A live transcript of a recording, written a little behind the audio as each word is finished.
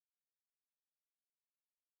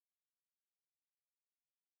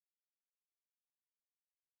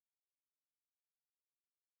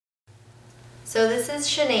So this is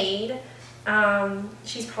Sinead.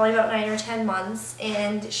 She's probably about 9 or 10 months,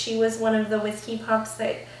 and she was one of the whiskey pups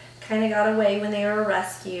that kind of got away when they were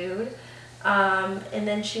rescued. And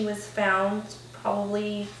then she was found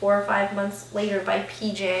probably 4 or 5 months later by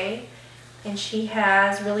PJ, and she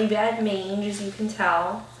has really bad mange, as you can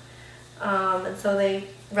tell. And so they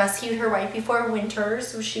rescued her right before winter,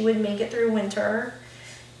 so she would make it through winter.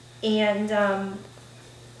 And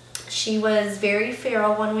she was very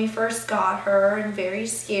feral when we first got her, and very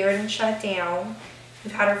scared and shut down.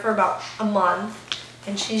 We've had her for about a month,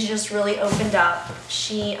 and she's just really opened up.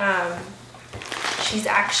 She's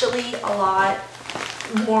actually a lot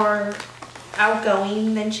more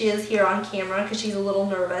outgoing than she is here on camera because she's a little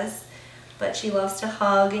nervous, but she loves to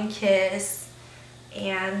hug and kiss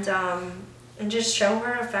and just show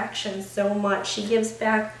her affection so much. She gives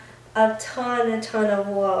back a ton of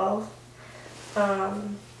love.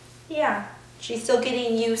 Yeah, she's still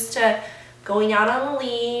getting used to going out on a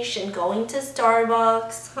leash and going to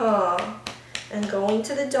Starbucks, and going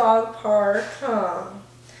to the dog park,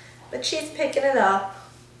 but she's picking it up.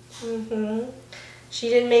 She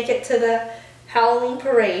didn't make it to the Halloween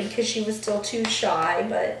parade because she was still too shy,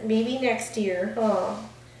 but maybe next year,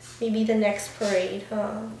 maybe the next parade,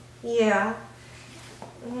 yeah.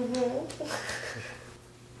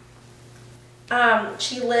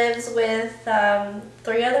 She lives with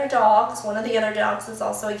 3 other dogs. One of the other dogs is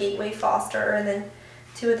also a gateway foster, and then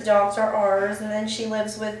 2 of the dogs are ours, and then she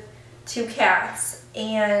lives with 2 cats,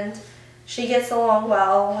 and she gets along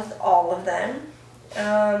well with all of them.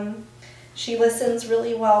 She listens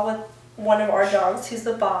really well with one of our dogs, who's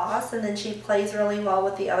the boss, and then she plays really well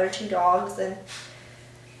with the other 2 dogs, and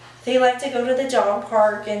they like to go to the dog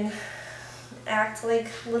park and act like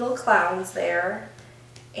little clowns there.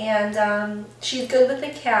 And she's good with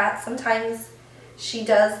the cats. Sometimes she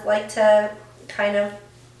does like to kind of,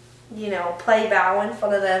 you know, play bow in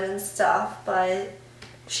front of them and stuff, but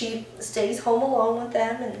she stays home alone with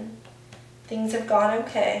them, and things have gone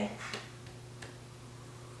okay.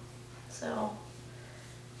 So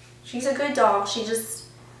she's a good dog. She just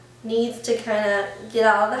needs to kind of get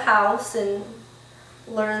out of the house and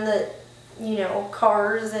learn that, you know,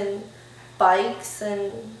 cars and bikes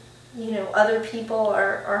and, you know, other people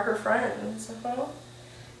are her friends.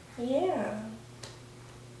 Yeah.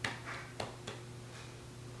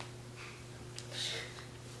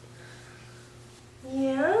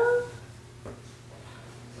 Yeah?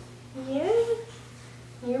 Yeah?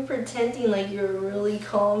 You're pretending like you're a really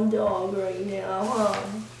calm dog right now, huh?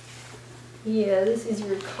 Yeah, this is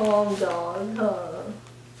your calm dog, huh?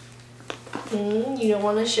 You don't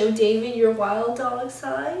want to show David your wild dog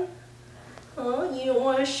side? Huh? You don't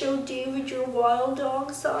want to show David your wild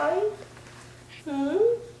dog side?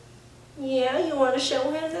 Yeah, you want to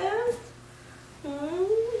show him that?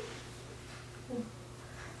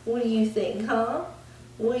 What do you think, huh?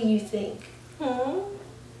 What do you think?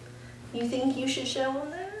 You think you should show him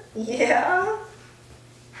that? Yeah?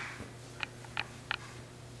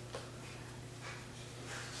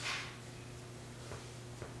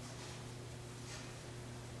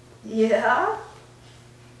 Yeah?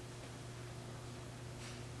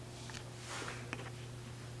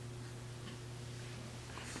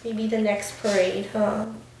 Maybe the next parade, huh?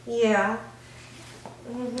 Yeah.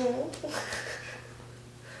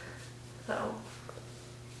 So.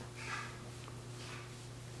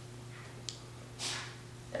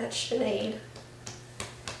 That's Sinead.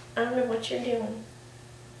 I don't know what you're doing.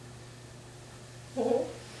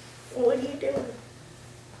 What are you doing?